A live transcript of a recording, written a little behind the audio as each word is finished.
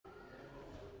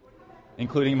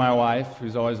including my wife,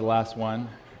 who's always the last one,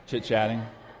 chit-chatting.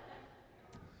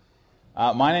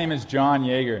 My name is John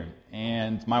Yeager,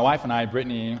 and my wife and I,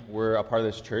 Brittany, were a part of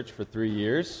this church for 3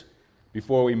 years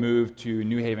before we moved to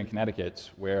New Haven, Connecticut,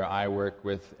 where I work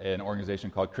with an organization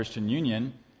called Christian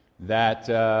Union that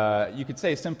you could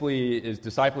say simply is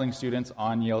discipling students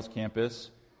on Yale's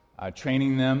campus,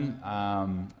 training them,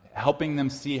 helping them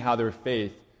see how their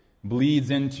faith bleeds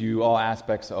into all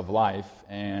aspects of life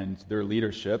and their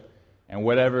leadership and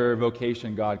whatever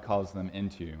vocation God calls them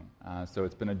into. So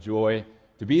it's been a joy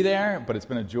to be there, but it's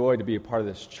been a joy to be a part of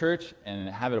this church and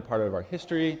have it a part of our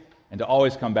history and to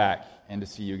always come back and to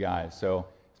see you guys. So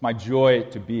it's my joy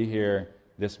to be here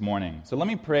this morning. So let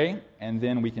me pray, and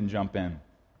then we can jump in.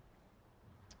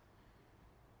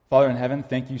 Father in heaven,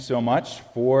 thank you so much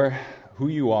for who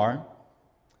you are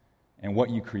and what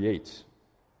you create.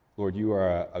 Lord, you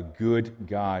are a good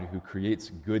God who creates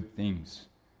good things.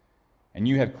 And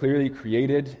you have clearly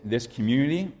created this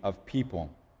community of people.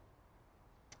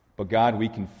 But God, we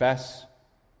confess,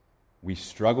 we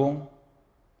struggle.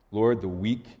 Lord, the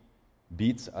weak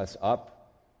beats us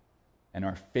up, and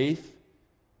our faith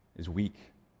is weak.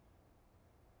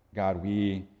 God,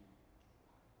 we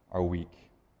are weak.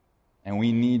 And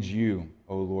we need you,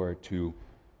 O Lord, to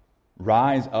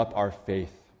rise up our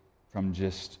faith from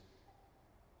just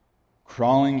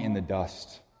crawling in the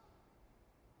dust.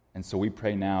 And so we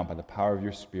pray now by the power of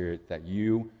your Spirit that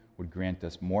you would grant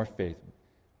us more faith,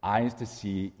 eyes to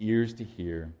see, ears to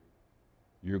hear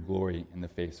your glory in the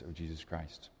face of Jesus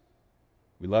Christ.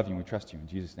 We love you and we trust you. In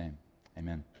Jesus' name,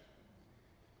 amen.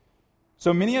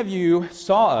 So many of you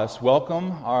saw us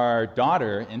welcome our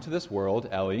daughter into this world,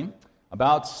 Ellie,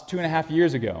 about 2.5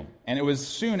 years ago. And it was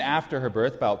soon after her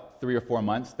birth, about 3 or 4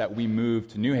 months, that we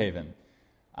moved to New Haven.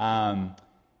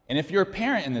 And if you're a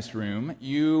parent in this room,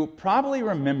 you probably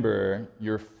remember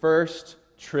your first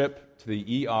trip to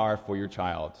the ER for your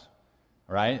child,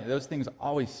 right? Those things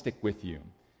always stick with you.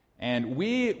 And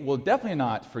we will definitely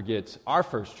not forget our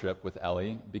first trip with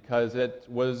Ellie because it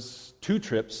was 2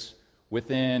 trips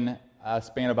within a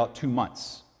span of about 2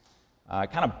 months,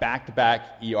 kind of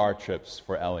back-to-back ER trips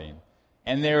for Ellie.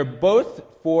 And they're both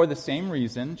for the same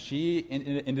reason. She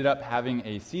ended up having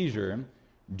a seizure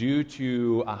due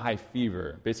to a high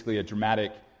fever, basically a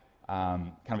dramatic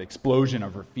kind of explosion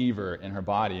of her fever in her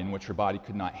body in which her body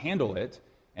could not handle it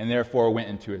and therefore went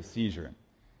into a seizure.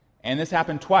 And this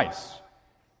happened twice.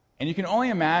 And you can only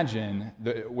imagine,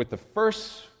 with the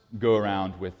first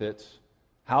go-around with it,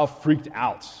 how freaked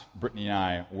out Brittany and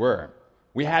I were.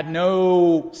 We had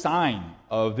no sign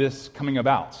of this coming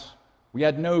about. We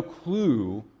had no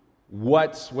clue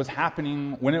what was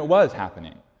happening when it was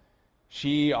happening.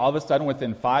 She, all of a sudden,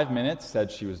 within 5 minutes,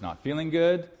 said she was not feeling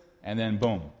good, and then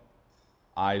boom,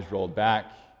 eyes rolled back,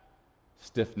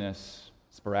 stiffness,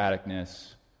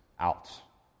 sporadicness, out.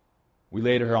 We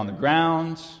laid her on the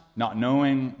ground, not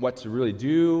knowing what to really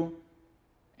do,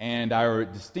 and I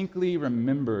distinctly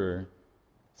remember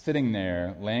sitting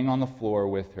there, laying on the floor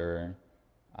with her,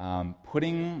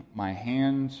 putting my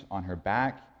hand on her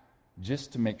back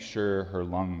just to make sure her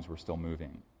lungs were still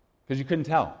moving, because you couldn't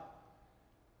tell.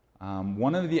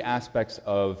 One of the aspects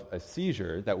of a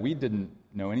seizure that we didn't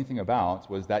know anything about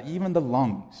was that even the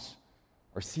lungs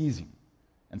are seizing,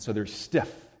 and so they're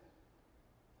stiff,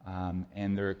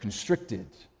 and they're constricted,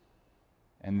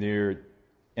 and they're,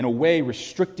 in a way,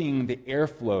 restricting the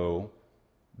airflow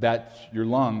that your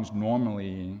lungs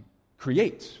normally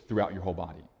create throughout your whole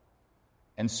body.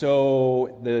 And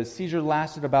so the seizure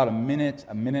lasted about a minute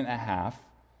and a half,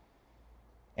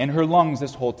 and her lungs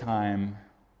this whole time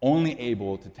only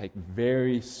able to take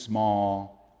very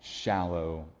small,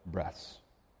 shallow breaths.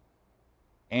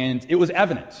 And it was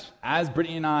evident as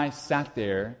Brittany and I sat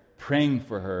there praying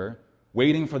for her,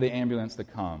 waiting for the ambulance to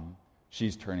come.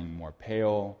 She's turning more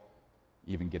pale,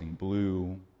 even getting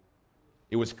blue.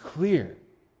 It was clear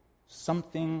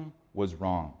something was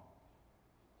wrong.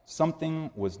 Something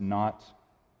was not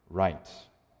right.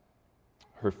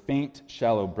 Her faint,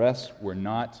 shallow breaths were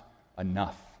not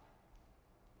enough.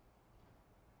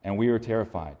 And we were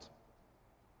terrified.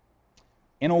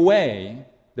 In a way,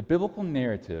 the biblical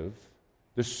narrative,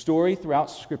 the story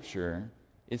throughout Scripture,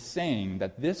 is saying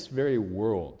that this very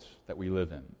world that we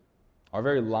live in, our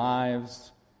very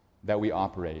lives that we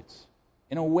operate,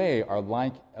 in a way are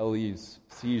like Ellie's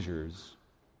seizures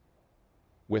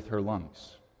with her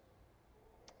lungs.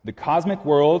 The cosmic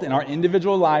world and our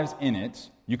individual lives in it,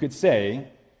 you could say,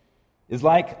 is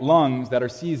like lungs that are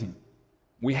seizing.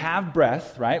 We have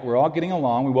breath, right? We're all getting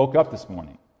along. We woke up this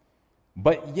morning.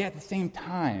 But yet at the same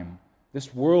time,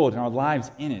 this world and our lives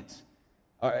in it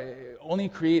only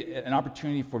create an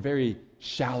opportunity for very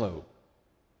shallow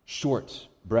short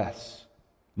breaths,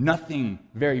 nothing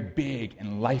very big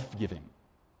and life-giving,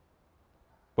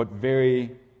 but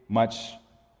very much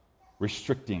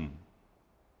restricting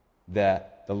the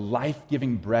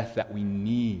life-giving breath that we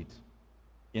need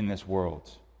in this world.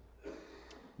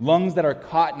 Lungs that are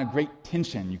caught in a great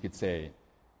tension, you could say,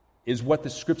 is what the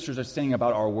scriptures are saying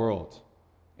about our world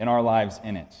and our lives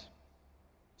in it.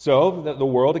 So the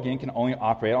world, again, can only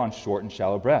operate on short and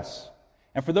shallow breaths.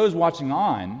 And for those watching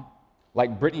on,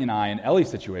 like Brittany and I in Ellie's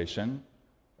situation,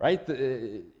 right,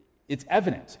 it's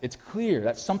evident, it's clear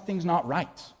that something's not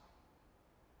right.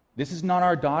 This is not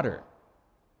our daughter.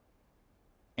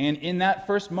 And in that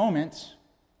first moment,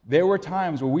 there were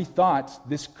times where we thought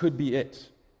this could be it,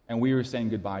 and we were saying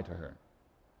goodbye to her.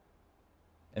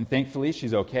 And thankfully,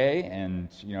 she's okay, and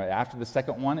after the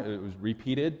second one, it was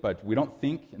repeated, but we don't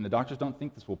think, and the doctors don't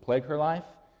think this will plague her life.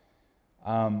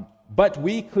 But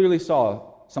we clearly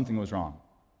saw something was wrong.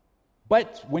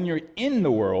 But when you're in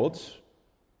the world,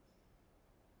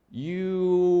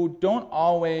 you don't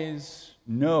always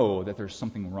know that there's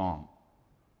something wrong.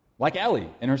 Like Ellie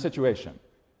in her situation.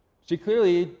 She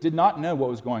clearly did not know what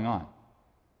was going on.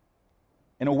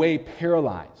 In a way,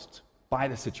 paralyzed by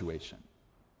the situation.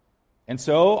 And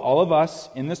so, all of us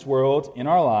in this world, in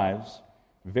our lives,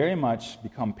 very much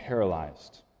become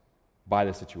paralyzed by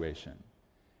the situation.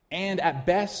 And at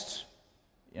best,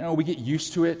 we get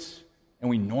used to it, and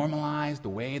we normalize the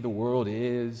way the world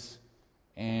is,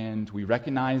 and we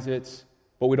recognize it,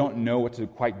 but we don't know what to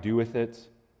quite do with it.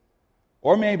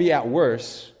 Or maybe at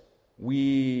worst,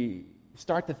 we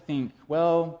start to think,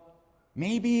 well,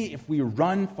 maybe if we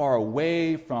run far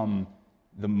away from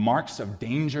the marks of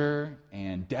danger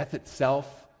and death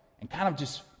itself and kind of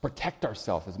just protect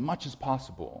ourselves as much as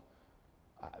possible,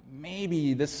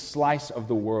 maybe this slice of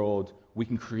the world, we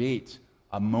can create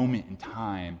a moment in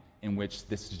time in which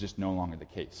this is just no longer the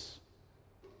case.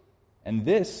 And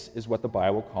this is what the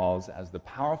Bible calls as the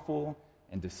powerful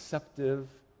and deceptive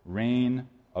reign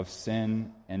of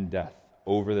sin and death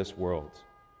over this world.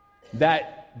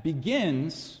 That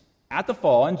begins at the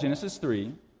fall in Genesis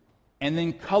 3 and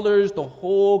then colors the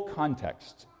whole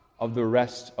context of the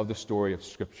rest of the story of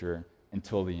Scripture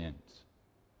until the end.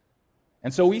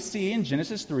 And so we see in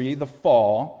Genesis 3, the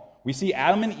fall, we see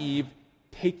Adam and Eve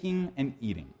taking and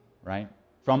eating, right,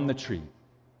 from the tree.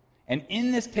 And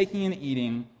in this taking and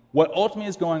eating, what ultimately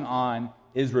is going on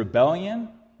is rebellion,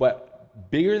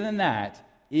 but bigger than that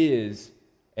is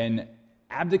an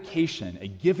abdication, a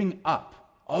giving up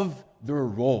of their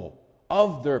role,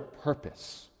 of their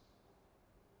purpose,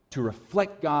 to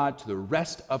reflect God to the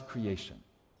rest of creation,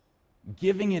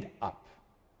 giving it up,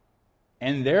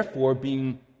 and therefore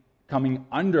coming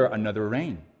under another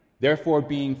reign, therefore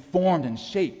being formed and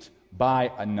shaped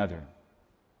by another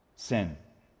sin.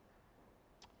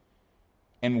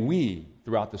 And we,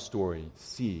 throughout the story,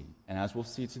 see, and as we'll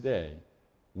see today,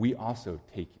 we also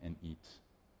take and eat.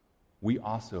 We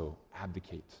also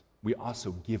abdicate. We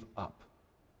also give up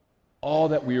all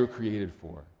that we were created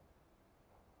for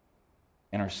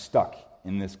and are stuck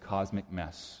in this cosmic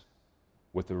mess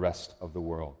with the rest of the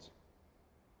world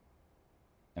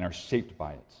and are shaped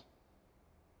by it.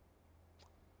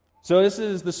 So this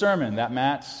is the sermon that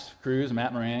Matt Cruz and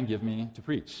Matt Moran give me to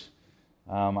preach.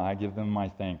 I give them my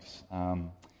thanks.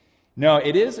 No,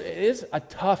 it is a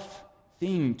tough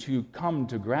thing to come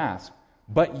to grasp,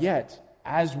 but yet,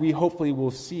 as we hopefully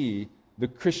will see, the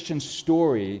Christian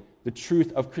story, the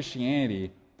truth of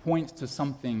Christianity, points to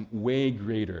something way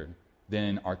greater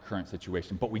than our current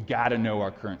situation. But we got to know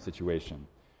our current situation.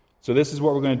 So this is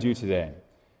what we're going to do today.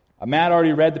 Matt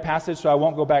already read the passage, so I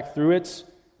won't go back through it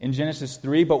in Genesis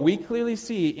 3, but we clearly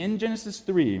see in Genesis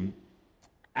 3,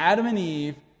 Adam and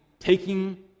Eve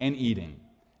taking and eating.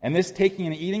 And this taking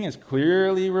and eating is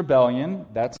clearly rebellion.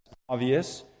 That's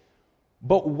obvious.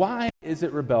 But why is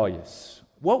it rebellious?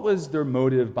 What was their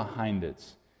motive behind it?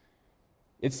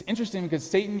 It's interesting because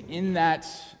Satan, in that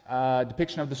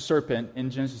depiction of the serpent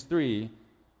in Genesis 3,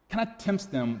 kind of tempts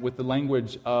them with the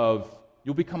language of,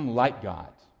 you'll become like God,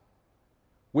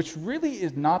 which really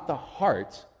is not the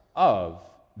heart of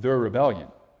their rebellion.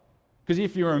 Because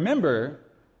if you remember,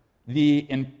 the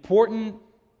important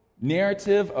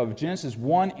narrative of Genesis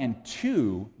 1 and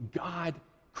 2, God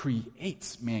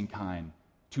creates mankind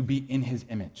to be in his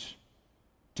image,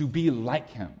 to be like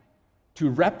him, to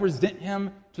represent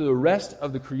him to the rest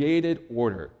of the created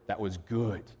order that was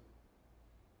good,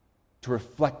 to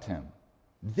reflect him.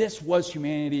 This was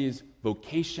humanity's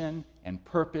vocation and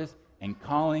purpose and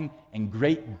calling and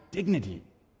great dignity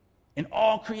in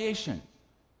all creation.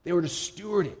 They were to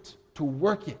steward it, to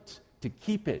work it, to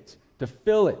keep it, to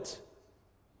fill it,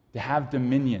 to have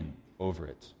dominion over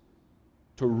it,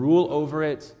 to rule over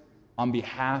it on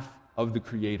behalf of the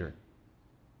Creator.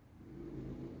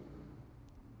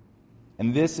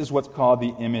 And this is what's called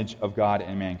the image of God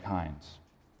in mankind.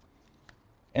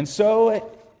 And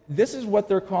so, this is what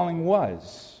their calling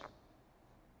was.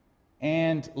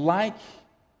 And like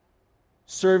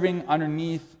serving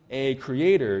underneath a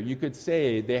creator, you could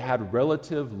say they had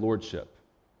relative lordship.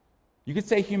 You could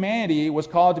say humanity was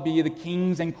called to be the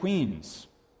kings and queens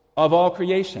of all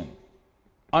creation,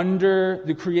 under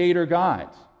the Creator God,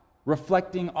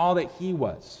 reflecting all that He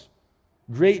was.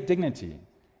 Great dignity.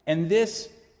 And this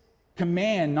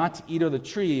command not to eat of the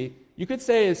tree, you could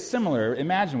say is similar.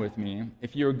 Imagine with me,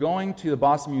 if you're going to the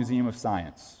Boston Museum of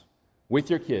Science with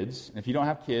your kids, and if you don't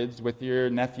have kids, with your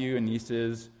nephew and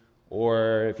nieces,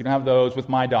 or if you don't have those, with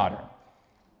my daughter.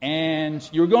 And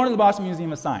you're going to the Boston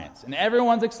Museum of Science, and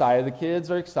everyone's excited. The kids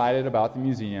are excited about the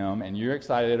museum, and you're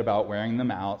excited about wearing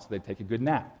them out so they take a good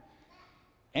nap.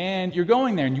 And you're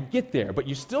going there, and you get there, but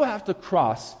you still have to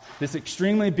cross this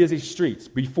extremely busy street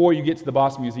before you get to the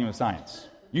Boston Museum of Science.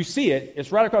 You see it,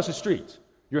 it's right across the street.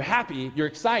 You're happy, you're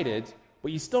excited,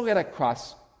 but you still got to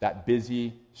cross that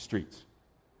busy street.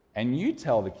 And you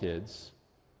tell the kids,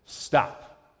 stop.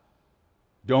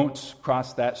 Don't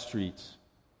cross that street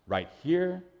right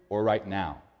here or right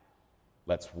now.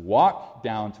 Let's walk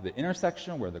down to the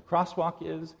intersection where the crosswalk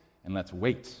is, and let's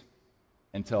wait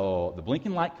until the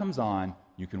blinking light comes on.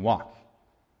 You can walk.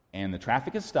 And the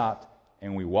traffic is stopped,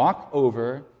 and we walk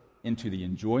over into the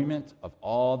enjoyment of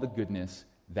all the goodness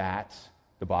that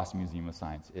the Boston Museum of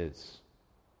Science is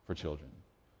for children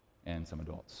and some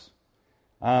adults.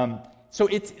 So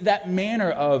it's that manner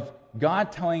of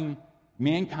God telling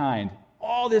mankind,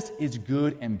 all this is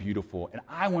good and beautiful, and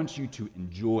I want you to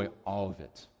enjoy all of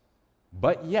it.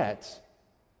 But yet,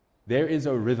 there is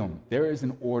a rhythm, there is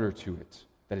an order to it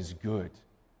that is good.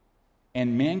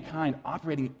 And mankind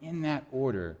operating in that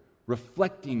order,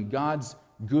 reflecting God's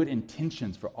good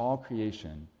intentions for all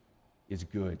creation, is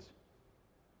good.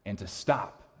 And to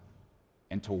stop,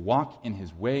 and to walk in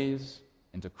His ways,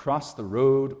 and to cross the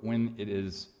road when it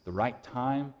is the right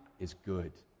time is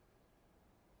good.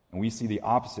 And we see the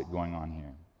opposite going on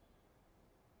here.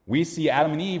 We see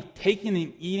Adam and Eve taking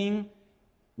and eating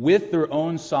with their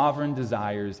own sovereign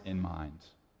desires in mind.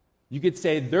 You could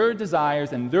say their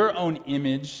desires and their own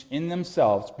image in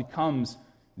themselves becomes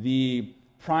the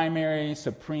primary,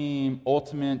 supreme,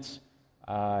 ultimate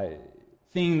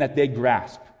thing that they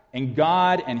grasp. And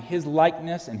God and His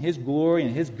likeness and His glory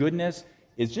and His goodness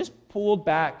is just pulled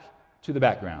back to the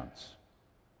background.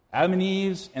 Adam and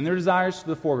Eve's and their desires to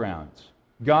the foreground.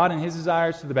 God and His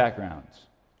desires to the background.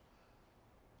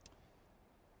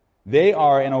 They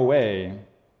are, in a way,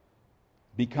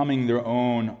 becoming their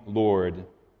own Lord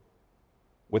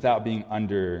without being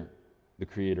under the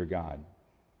Creator God.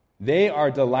 They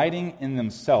are delighting in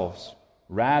themselves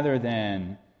rather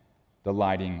than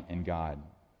delighting in God.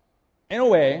 In a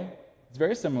way, it's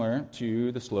very similar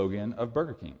to the slogan of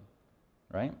Burger King,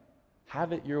 right?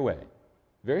 Have it your way.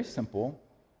 Very simple,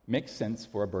 makes sense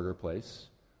for a burger place.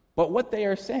 But what they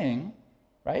are saying,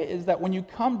 right, is that when you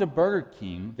come to Burger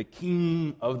King, the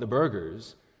king of the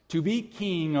burgers, to be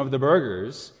king of the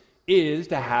burgers is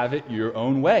to have it your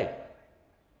own way.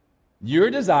 Your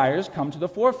desires come to the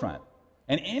forefront.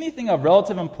 And anything of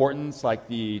relative importance, like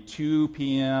the 2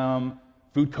 p.m.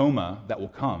 food coma that will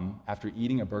come after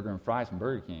eating a burger and fries from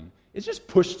Burger King, is just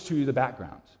pushed to the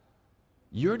background.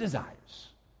 Your desires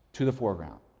to the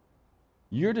foreground.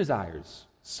 Your desires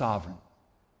sovereign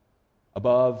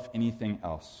above anything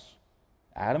else.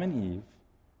 Adam and Eve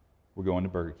were going to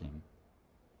Burger King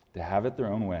to have it their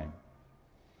own way.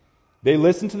 They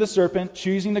listened to the serpent,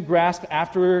 choosing to grasp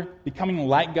after becoming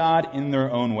like God in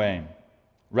their own way,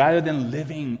 rather than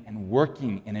living and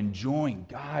working and enjoying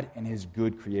God and His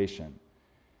good creation.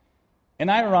 And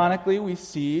ironically, we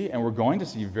see, and we're going to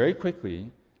see very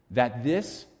quickly, that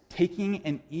this taking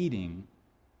and eating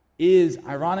is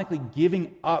ironically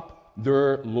giving up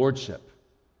their lordship,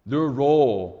 their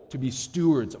role to be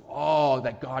stewards of all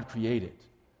that God created.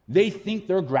 They think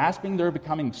they're grasping, they're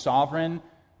becoming sovereign,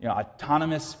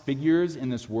 autonomous figures in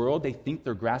this world. They think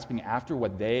they're grasping after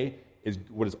what is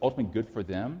ultimately good for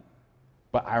them.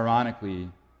 But ironically,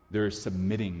 they're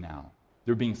submitting now.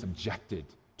 They're being subjected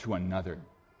to another,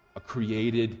 a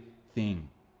created thing,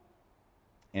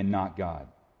 and not God.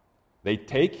 They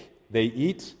take, they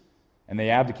eat, and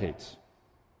they abdicate.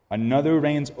 Another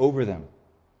reigns over them.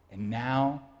 And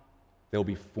now they'll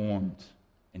be formed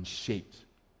and shaped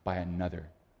by another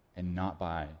and not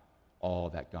by all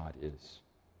that God is.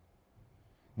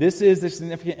 This is the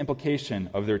significant implication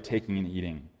of their taking and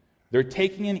eating. Their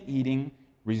taking and eating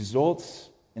results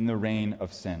in the reign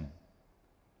of sin.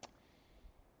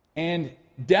 And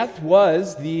death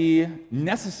was the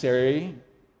necessary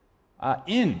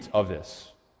end of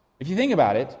this. If you think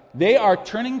about it, they are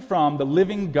turning from the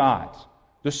living God,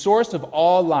 the source of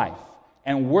all life,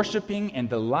 and worshiping and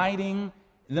delighting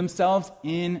themselves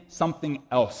in something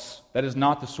else that is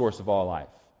not the source of all life.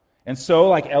 And so,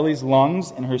 like Ellie's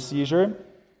lungs in her seizure,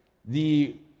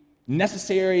 the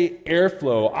necessary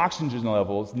airflow, oxygen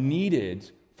levels needed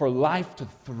for life to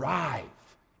thrive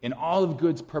in all of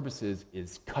God's purposes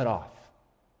is cut off.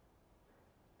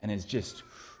 And it's just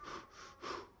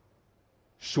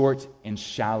short and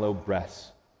shallow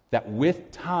breaths that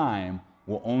with time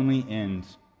will only end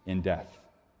in death.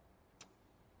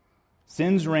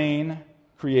 Sin's reign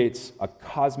creates a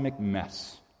cosmic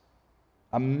mess,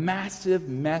 a massive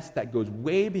mess that goes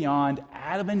way beyond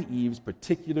Adam and Eve's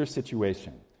particular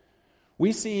situation.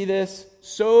 We see this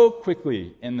so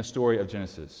quickly in the story of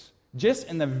Genesis. Just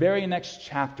in the very next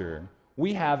chapter,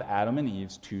 we have Adam and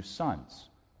Eve's two sons,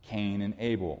 Cain and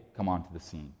Abel, come onto the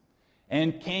scene.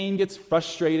 And Cain gets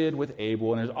frustrated with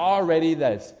Abel, and there's already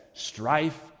this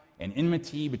strife and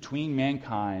enmity between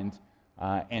mankind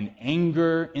and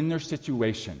anger in their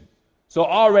situation. So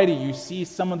already you see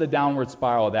some of the downward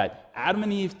spiral that Adam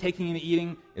and Eve taking and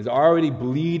eating is already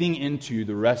bleeding into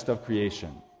the rest of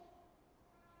creation.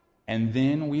 And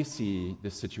then we see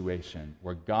this situation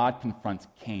where God confronts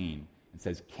Cain and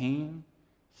says, Cain,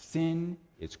 sin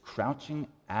is crouching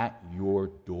at your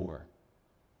door.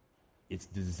 Its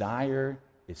desire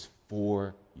is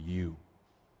for you.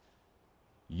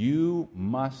 You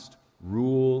must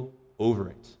rule over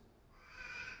it.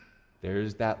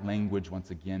 There's that language once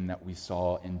again that we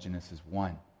saw in Genesis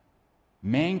 1.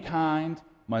 Mankind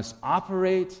must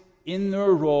operate in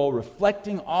their role,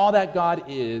 reflecting all that God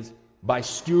is by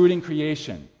stewarding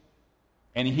creation.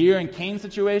 And here in Cain's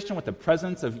situation, with the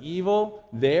presence of evil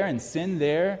there and sin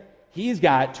there, he's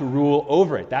got to rule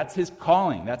over it. That's his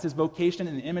calling. That's his vocation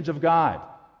in the image of God.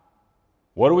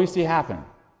 What do we see happen?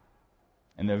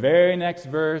 In the very next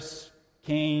verse,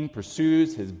 Cain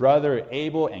pursues his brother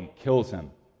Abel and kills him.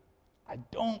 I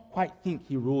don't quite think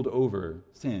he ruled over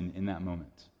sin in that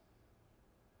moment.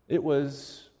 It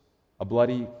was a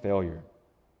bloody failure.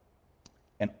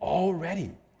 And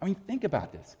already, think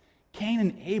about this. Cain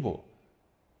and Abel,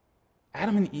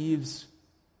 Adam and Eve's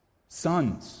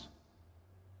sons,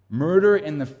 murder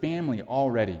in the family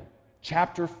already.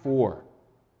 Chapter 4.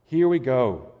 Here we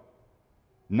go.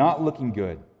 Not looking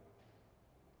good.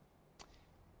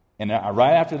 And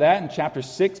right after that, in chapter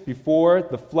 6, before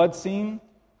the flood scene,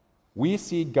 we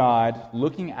see God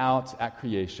looking out at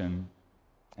creation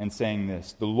and saying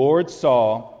this: the Lord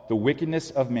saw the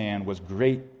wickedness of man was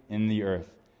great in the earth,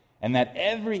 and that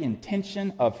every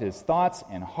intention of his thoughts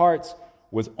and hearts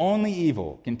was only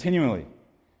evil continually.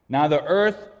 Now the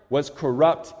earth was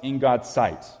corrupt in God's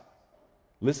sight.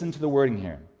 Listen to the wording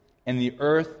here. And the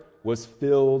earth was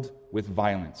filled with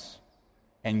violence.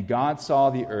 And God saw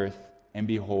the earth, and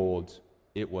behold,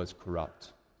 it was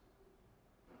corrupt.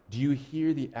 Do you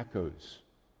hear the echoes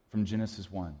from Genesis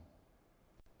 1?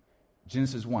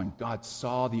 Genesis 1, God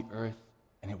saw the earth,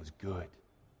 and it was good.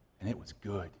 And it was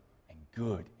good, and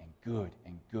good, and good,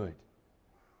 and good.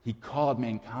 He called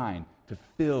mankind to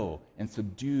fill and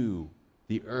subdue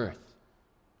the earth,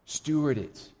 steward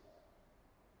it.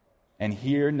 And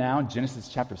here now, Genesis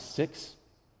chapter 6,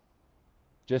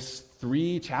 just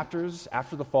 3 chapters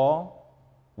after the fall,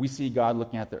 we see God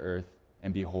looking at the earth,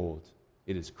 and behold,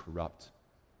 it is corrupt.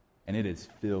 And it is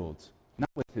filled, not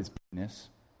with his goodness,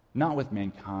 not with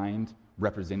mankind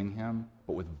representing him,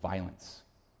 but with violence.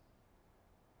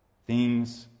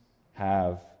 Things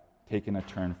have taken a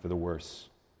turn for the worse.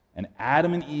 And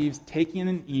Adam and Eve's taking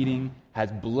and eating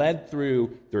has bled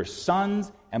through their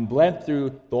sons and bled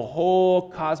through the whole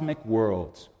cosmic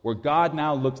world, where God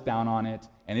now looks down on it,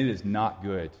 and it is not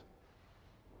good.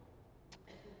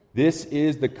 This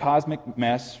is the cosmic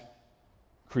mess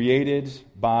created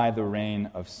by the reign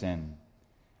of sin.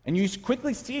 And you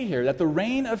quickly see here that the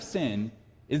reign of sin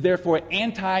is therefore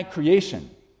anti-creation.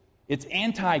 It's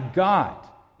anti-God.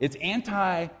 It's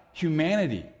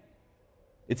anti-humanity.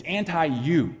 It's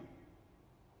anti-you.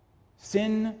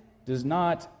 Sin does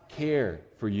not care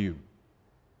for you.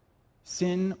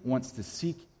 Sin wants to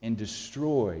seek and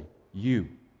destroy you.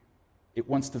 It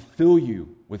wants to fill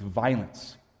you with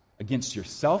violence against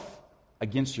yourself,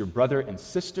 against your brother and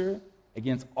sister,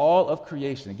 against all of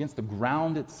creation, against the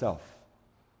ground itself.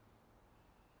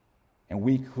 And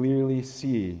we clearly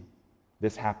see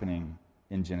this happening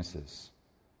in Genesis.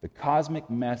 The cosmic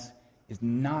mess is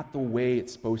not the way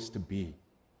it's supposed to be.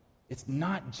 It's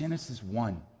not Genesis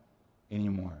 1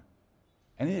 anymore.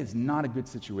 And it is not a good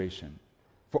situation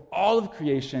for all of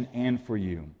creation and for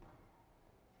you.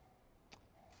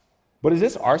 But is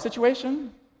this our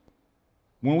situation?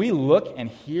 When we look and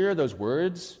hear those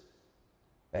words,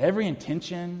 that every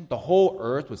intention, the whole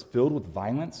earth was filled with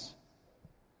violence,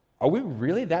 are we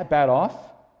really that bad off?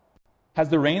 Has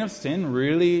the reign of sin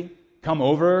really come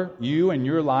over you and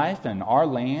your life and our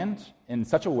land in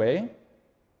such a way?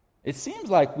 It seems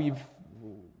like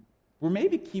we're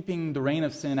maybe keeping the reign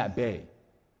of sin at bay,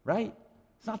 right?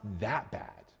 It's not that bad.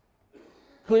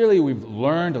 Clearly, we've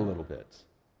learned a little bit.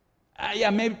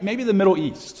 Maybe the Middle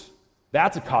East,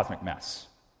 that's a cosmic mess.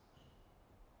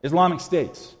 Islamic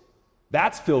State,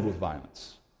 that's filled with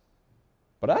violence.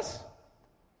 But us?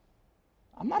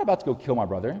 I'm not about to go kill my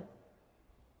brother.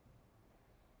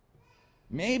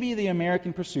 Maybe the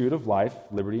American pursuit of life,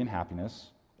 liberty, and happiness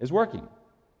is working.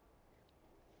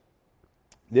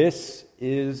 This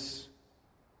is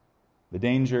the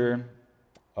danger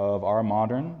of our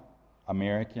modern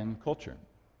American culture.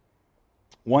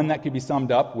 One that could be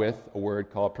summed up with a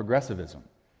word called progressivism.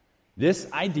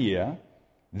 This idea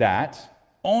that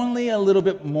only a little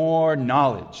bit more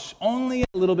knowledge, only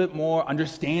a little bit more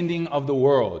understanding of the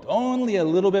world, only a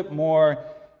little bit more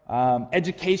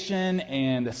education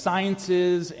and the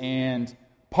sciences and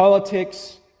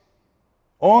politics,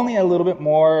 only a little bit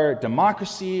more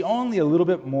democracy, only a little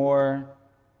bit more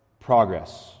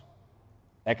progress,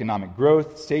 economic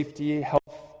growth, safety, health.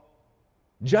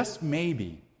 Just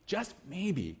maybe,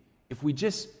 if we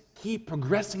just keep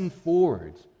progressing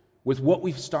forward with what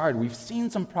we've started, we've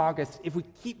seen some progress, if we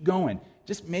keep going,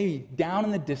 just maybe down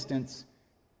in the distance,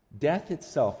 death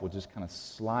itself will just kind of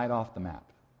slide off the map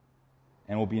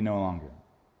and will be no longer.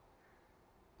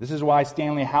 This is why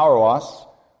Stanley Hauerwas,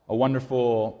 a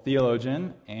wonderful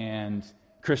theologian and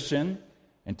Christian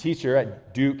and teacher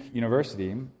at Duke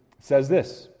University, says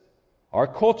this: our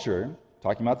culture,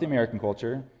 talking about the American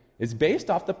culture, is based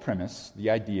off the premise,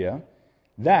 the idea,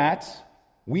 that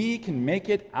we can make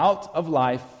it out of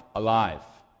life alive.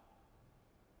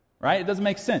 Right? It doesn't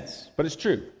make sense, but it's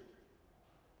true.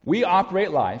 We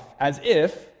operate life as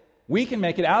if we can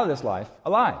make it out of this life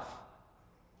alive.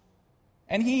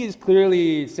 And he is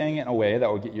clearly saying it in a way that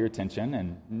will get your attention,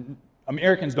 and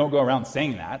Americans don't go around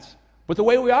saying that, but the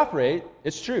way we operate,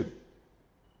 it's true.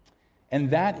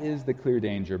 And that is the clear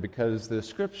danger, because the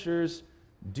Scriptures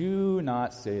do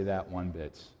not say that one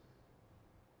bit.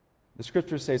 The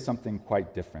Scriptures say something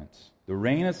quite different. The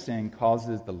reign of sin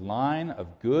causes the line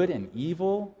of good and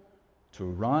evil to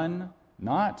run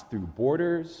not through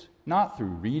borders, not through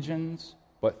regions,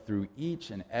 but through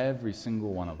each and every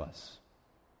single one of us.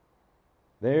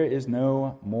 There is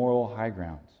no moral high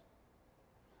ground.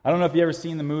 I don't know if you've ever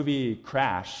seen the movie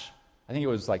Crash. I think it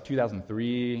was like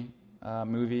 2003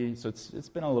 movie, so it's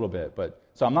been a little bit.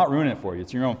 So I'm not ruining it for you.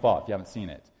 It's your own fault if you haven't seen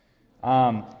it.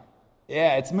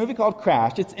 It's a movie called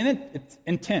Crash. It's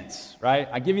intense, right?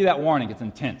 I give you that warning. It's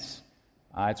intense.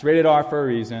 It's rated R for a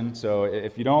reason, so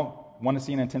if you don't want to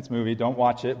see an intense movie, don't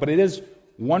watch it. But it is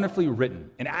wonderfully written,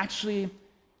 and actually,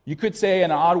 you could say in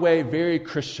an odd way, very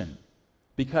Christian,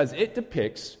 because it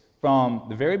depicts from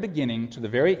the very beginning to the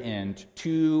very end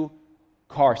 2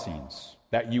 car scenes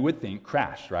that you would think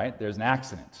crash, right? There's an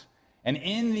accident. And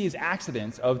in these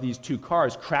accidents of these 2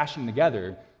 cars crashing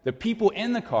together, the people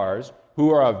in the cars, who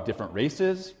are of different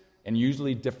races and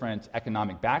usually different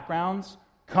economic backgrounds,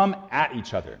 come at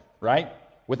each other, right?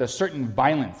 With a certain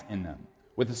violence in them,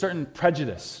 with a certain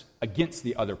prejudice against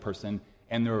the other person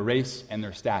and their race and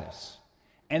their status.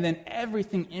 And then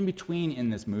everything in between in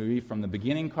this movie, from the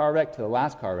beginning car wreck to the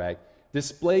last car wreck,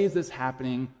 displays this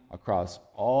happening across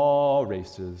all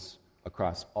races,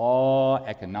 across all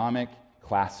economic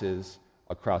classes,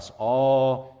 across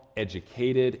all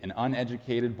educated and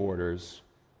uneducated borders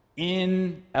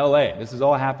in LA. This is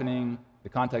all happening, the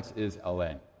context is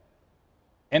LA.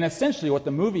 And essentially what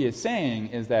the movie is saying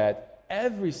is that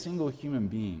every single human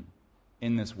being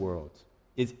in this world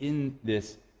is in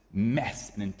this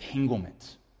mess and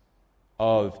entanglement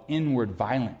of inward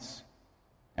violence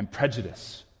and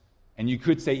prejudice, and you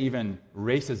could say even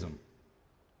racism,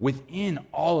 within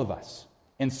all of us.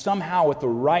 And somehow with the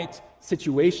right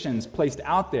situations placed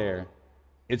out there,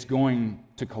 it's going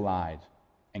to collide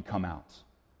and come out.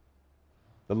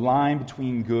 The line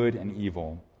between good and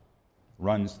evil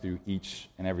runs through each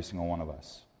and every single one of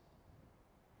us.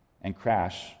 And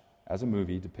Crash, as a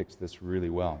movie, depicts this really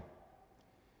well.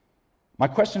 My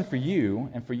question for you,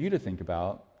 and for you to think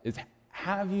about, is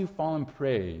have you fallen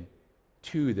prey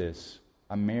to this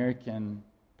American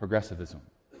progressivism?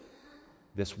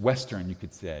 This Western, you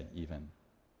could say, even,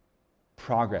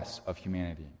 progress of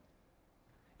humanity.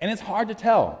 And it's hard to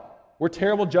tell. We're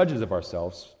terrible judges of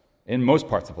ourselves in most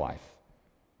parts of life.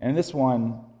 And this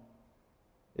one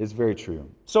is very true.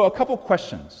 So a couple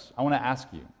questions I want to ask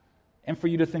you. and for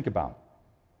you to think about,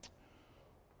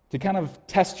 to kind of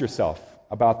test yourself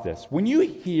about this. When you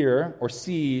hear or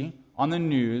see on the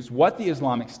news what the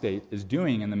Islamic State is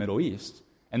doing in the Middle East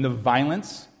and the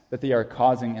violence that they are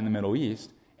causing in the Middle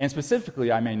East, and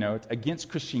specifically, I may note, against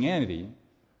Christianity,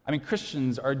 I mean,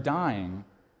 Christians are dying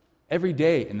every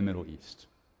day in the Middle East.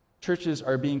 Churches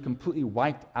are being completely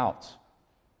wiped out.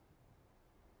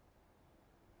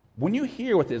 When you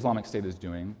hear what the Islamic State is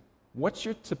doing, what's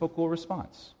your typical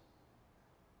response?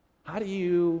 How do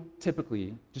you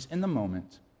typically, just in the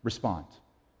moment, respond?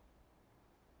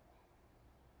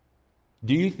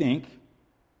 Do you think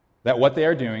that what they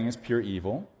are doing is pure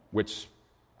evil, which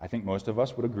I think most of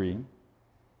us would agree,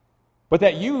 but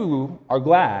that you are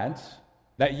glad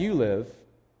that you live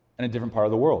in a different part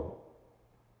of the world?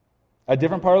 A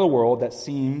different part of the world that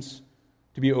seems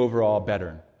to be overall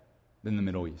better than the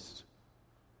Middle East,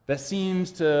 that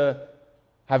seems to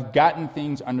have gotten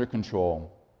things under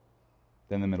control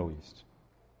than the Middle East.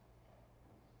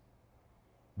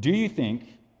 Do you think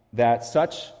that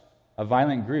such a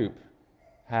violent group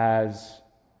has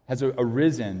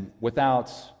arisen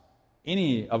without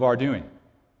any of our doing?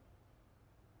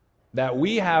 That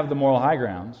we have the moral high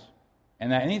ground,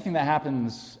 and that anything that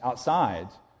happens outside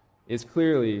is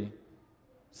clearly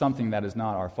something that is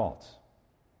not our fault.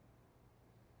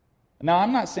 Now,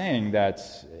 I'm not saying that,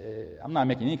 I'm not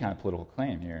making any kind of political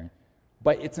claim here,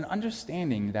 but it's an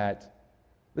understanding that,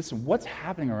 listen, what's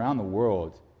happening around the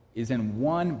world is in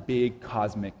one big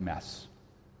cosmic mess.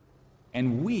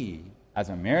 And we, as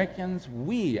Americans,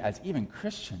 we, as even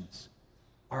Christians,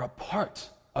 are a part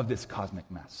of this cosmic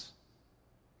mess.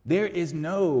 There is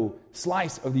no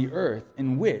slice of the earth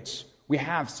in which we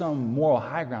have some moral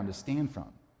high ground to stand from.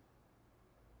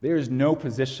 There is no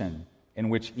position in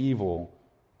which evil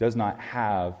does not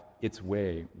have its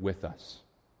way with us.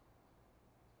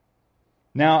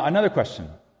 Now, another question,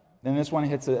 and this one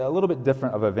hits a little bit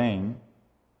different of a vein.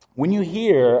 When you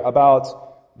hear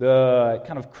about the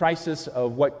kind of crisis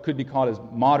of what could be called as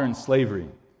modern slavery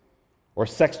or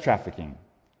sex trafficking,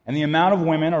 and the amount of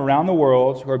women around the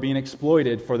world who are being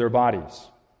exploited for their bodies,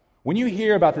 when you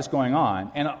hear about this going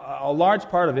on, and a large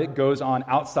part of it goes on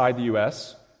outside the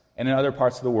U.S., and in other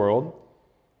parts of the world,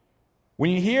 when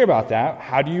you hear about that,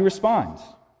 how do you respond?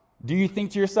 Do you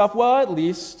think to yourself, well, at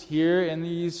least here in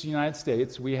these United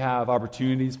States, we have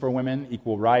opportunities for women,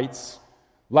 equal rights.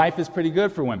 Life is pretty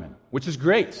good for women, which is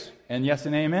great, and yes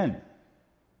and amen.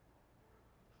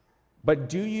 But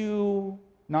do you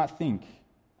not think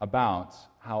about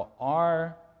how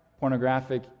our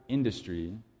pornographic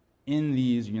industry in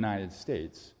these United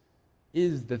States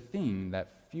is the thing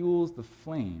that fuels the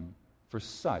flame for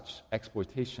such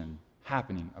exploitation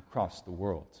happening across the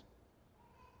world?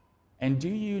 And do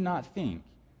you not think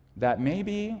that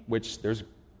maybe, which there's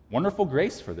wonderful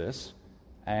grace for this,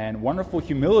 and wonderful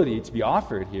humility to be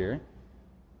offered here,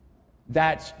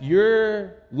 that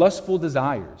your lustful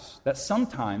desires that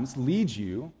sometimes lead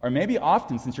you, or maybe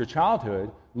often since your childhood,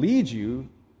 lead you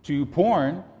to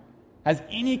porn, has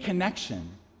any connection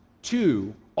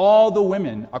to all the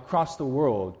women across the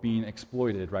world being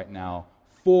exploited right now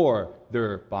for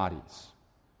their bodies?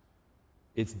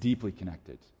 It's deeply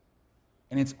connected.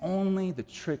 And it's only the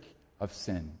trick of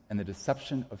sin and the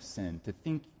deception of sin to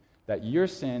think that your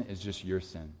sin is just your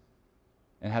sin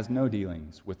and has no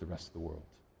dealings with the rest of the world.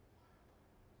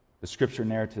 The scripture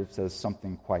narrative says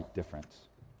something quite different.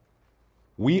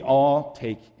 We all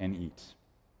take and eat.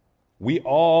 We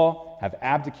all have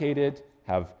abdicated,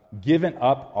 have given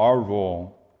up our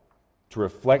role to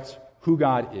reflect who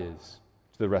God is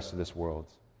to the rest of this world.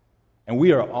 And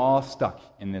we are all stuck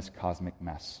in this cosmic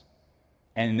mess.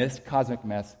 And this cosmic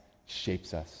mess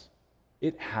shapes us.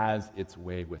 It has its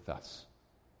way with us.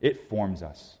 It forms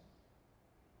us.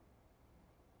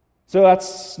 So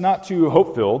that's not too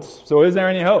hope-filled. So is there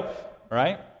any hope,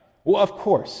 right? Well, of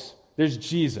course, there's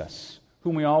Jesus,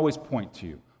 whom we always point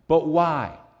to. But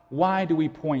why? Why do we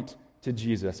point to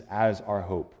Jesus as our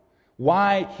hope?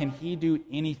 Why can he do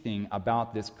anything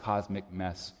about this cosmic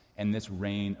mess and this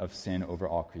reign of sin over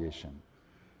all creation?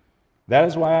 That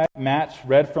is why Matt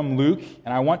read from Luke,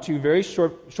 and I want to very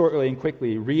shortly and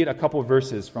quickly read a couple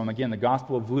verses from, again, the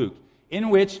Gospel of Luke, in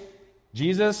which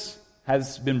Jesus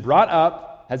has been brought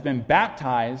up, has been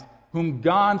baptized, whom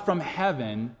God from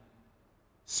heaven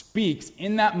speaks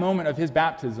in that moment of his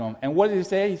baptism. And what does he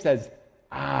say? He says,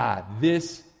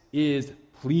 this is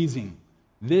pleasing.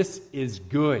 This is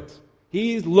good.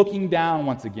 He's looking down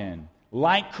once again,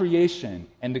 like creation,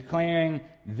 and declaring,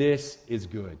 this is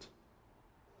good.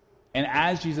 And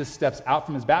as Jesus steps out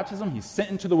from his baptism, he's sent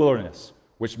into the wilderness,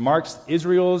 which marks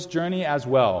Israel's journey as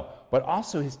well, but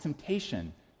also his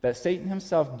temptation that Satan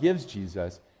himself gives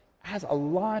Jesus has a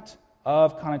lot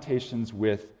of connotations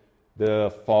with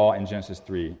the fall in Genesis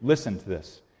 3. Listen to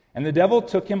this. And the devil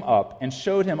took him up and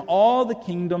showed him all the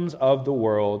kingdoms of the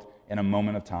world in a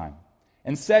moment of time,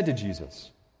 and said to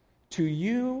Jesus, "To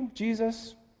you,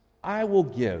 Jesus, I will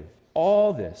give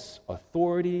all this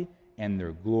authority and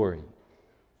their glory,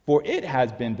 for it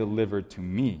has been delivered to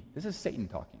me." This is Satan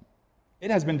talking.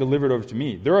 "It has been delivered over to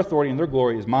me. Their authority and their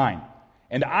glory is mine,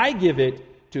 and I give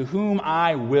it to whom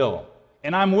I will."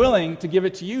 And I'm willing to give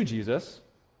it to you, Jesus.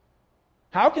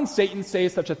 How can Satan say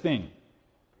such a thing?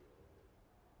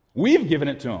 We've given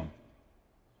it to him.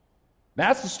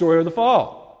 That's the story of the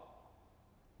fall.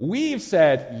 We've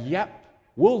said, yep,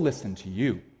 we'll listen to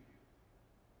you.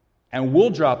 And we'll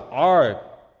drop our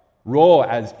role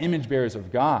as image bearers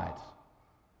of God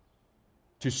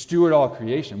to steward all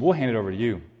creation. We'll hand it over to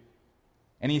you.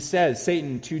 And he says,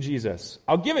 Satan to Jesus,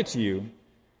 "I'll give it to you.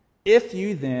 If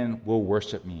you then will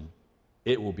worship me,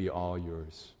 it will be all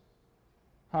yours."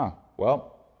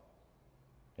 Well,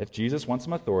 if Jesus wants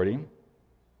some authority,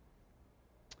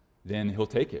 then he'll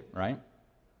take it, right?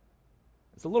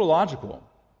 It's a little logical.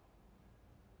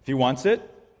 If he wants it,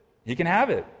 he can have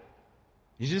it.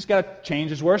 He's just got to change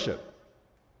his worship.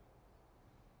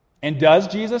 And does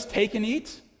Jesus take and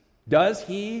eat? Does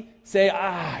he say,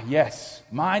 yes,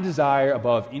 my desire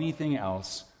above anything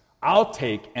else, I'll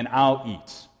take and I'll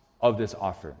eat of this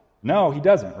offer? No, he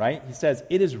doesn't, right? He says,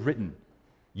 "It is written,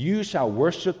 you shall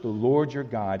worship the Lord your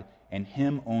God, and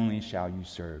him only shall you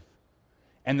serve."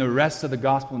 And the rest of the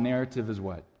gospel narrative is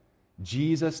what?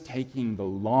 Jesus taking the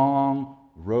long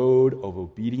road of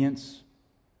obedience,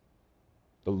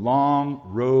 the long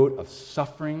road of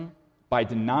suffering, by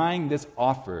denying this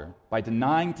offer, by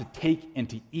denying to take and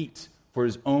to eat for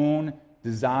his own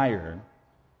desire.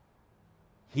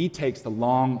 He takes the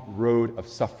long road of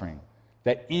suffering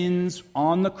that ends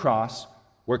on the cross,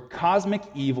 where cosmic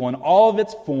evil in all of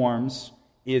its forms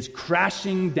is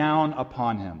crashing down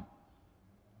upon him.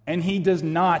 And he does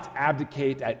not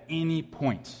abdicate at any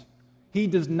point. He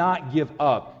does not give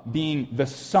up being the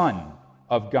Son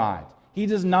of God. He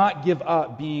does not give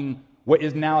up being what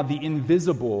is now the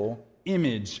invisible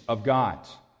image of God.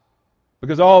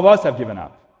 Because all of us have given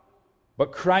up.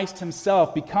 But Christ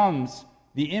himself becomes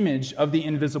the image of the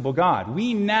invisible God.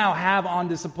 We now have on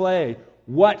display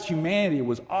what humanity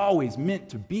was always meant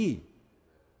to be.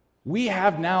 We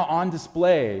have now on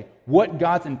display what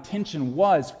God's intention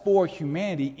was for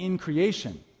humanity in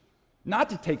creation. Not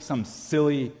to take some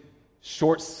silly,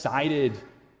 short-sighted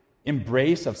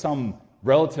embrace of some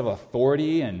relative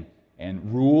authority and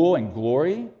rule and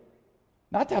glory.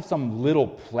 Not to have some little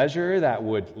pleasure that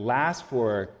would last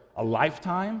for a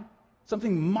lifetime.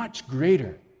 Something much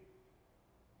greater.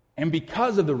 And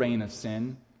because of the reign of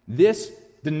sin, this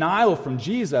denial from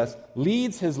Jesus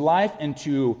leads his life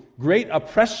into great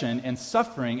oppression and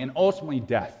suffering and ultimately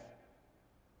death.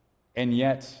 And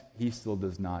yet, he still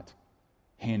does not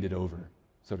hand it over,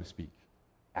 so to speak,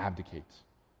 abdicate.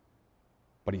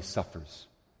 But he suffers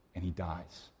and he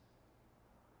dies.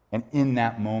 And in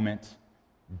that moment,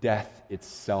 death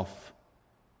itself,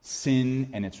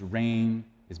 sin and its reign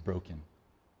is broken.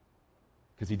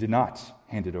 Because he did not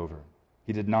hand it over.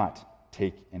 He did not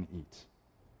take and eat.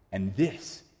 And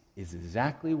this is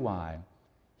exactly why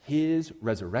his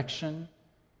resurrection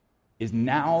is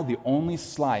now the only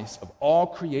slice of all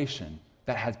creation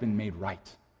that has been made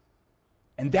right.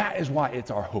 And that is why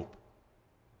it's our hope.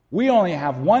 We only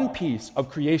have one piece of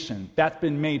creation that's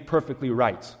been made perfectly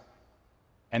right.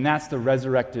 And that's the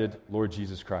resurrected Lord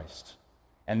Jesus Christ.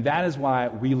 And that is why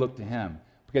we look to him.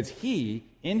 Because he,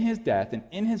 in his death and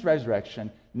in his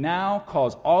resurrection, now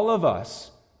calls all of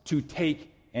us to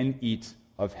take and eat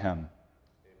of him.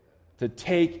 To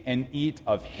take and eat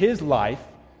of his life,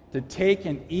 to take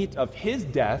and eat of his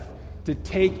death, to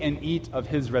take and eat of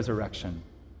his resurrection.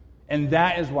 And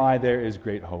that is why there is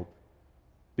great hope.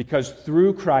 Because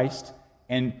through Christ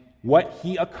and what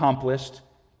he accomplished,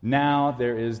 now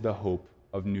there is the hope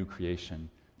of new creation.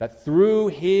 That through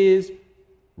his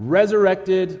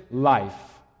resurrected life,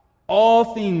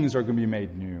 all things are going to be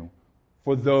made new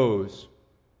for those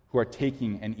who are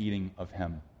taking and eating of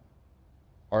him,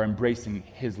 are embracing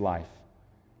his life.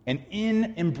 And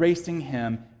in embracing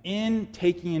him, in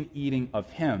taking and eating of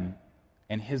him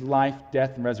and his life,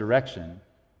 death, and resurrection,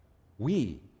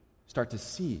 we start to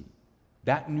see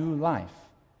that new life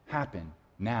happen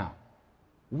now.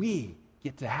 We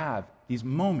get to have these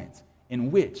moments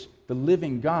in which the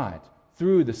living God,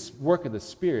 through the work of the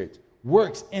Spirit,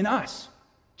 works in us,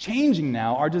 changing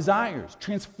now our desires,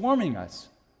 transforming us.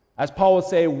 As Paul would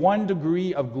say, one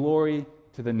degree of glory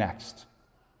to the next.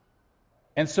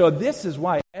 And so this is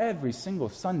why every single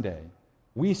Sunday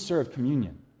we serve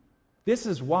communion. This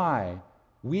is why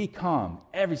we come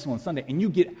every single Sunday, and you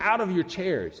get out of your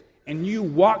chairs, and you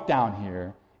walk down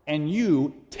here, and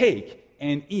you take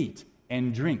and eat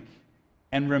and drink,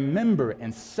 and remember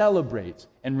and celebrate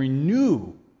and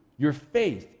renew your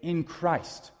faith in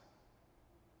Christ,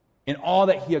 in all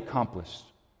that He accomplished,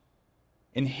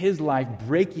 in His life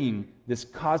breaking this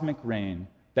cosmic reign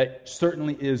that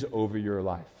certainly is over your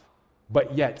life.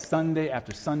 But yet, Sunday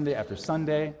after Sunday after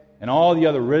Sunday, and all the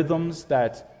other rhythms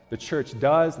that the church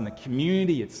does, and the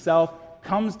community itself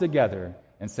comes together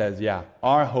and says, yeah,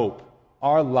 our hope,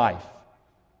 our life,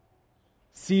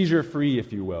 seizure-free,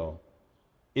 if you will,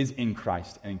 is in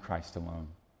Christ and in Christ alone.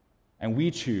 And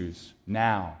we choose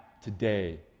now,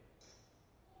 today,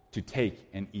 to take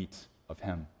and eat of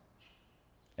Him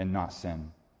and not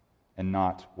sin and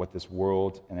not what this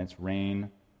world and its reign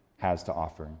has to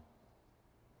offer.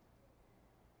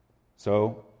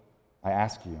 So, I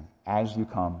ask you, as you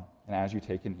come and as you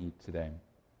take and eat today,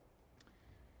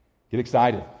 get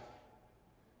excited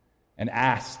and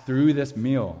ask through this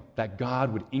meal that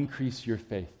God would increase your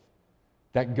faith,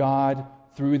 that God,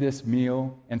 through this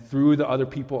meal and through the other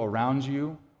people around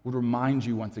you, would remind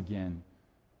you once again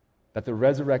that the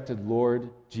resurrected Lord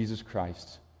Jesus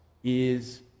Christ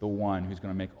is the one who's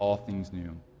going to make all things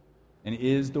new, and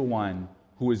is the one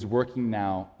who is working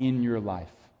now in your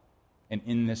life and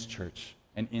in this church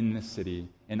and in this city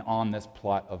and on this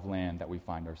plot of land that we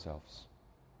find ourselves.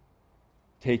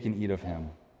 Take and eat of Him.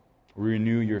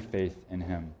 Renew your faith in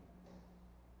Him.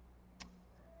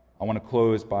 I want to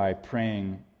close by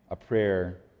praying a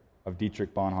prayer of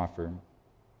Dietrich Bonhoeffer.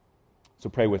 So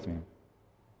pray with me.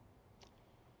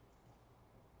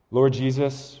 Lord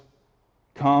Jesus,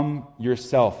 come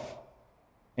yourself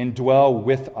and dwell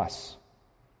with us.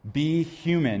 Be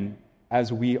human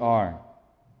as we are,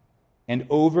 and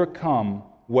overcome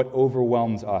what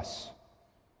overwhelms us.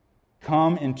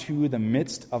 Come into the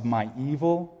midst of my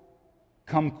evil.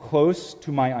 Come close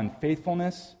to my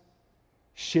unfaithfulness.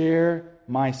 Share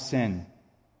my sin,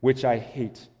 which I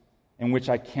hate and which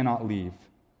I cannot leave.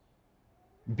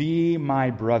 Be my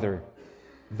brother,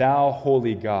 thou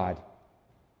holy God.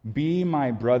 Be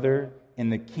my brother in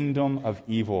the kingdom of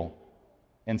evil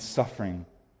and suffering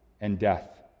and death.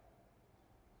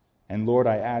 And Lord,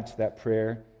 I add to that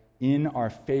prayer, in our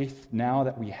faith now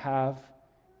that we have,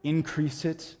 increase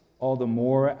it all the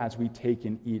more as we take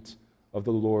and eat of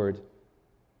the Lord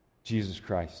Jesus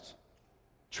Christ.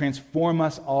 Transform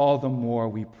us all the more,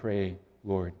 we pray,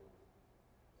 Lord.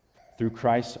 Through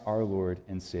Christ our Lord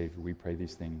and Savior, we pray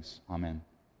these things. Amen.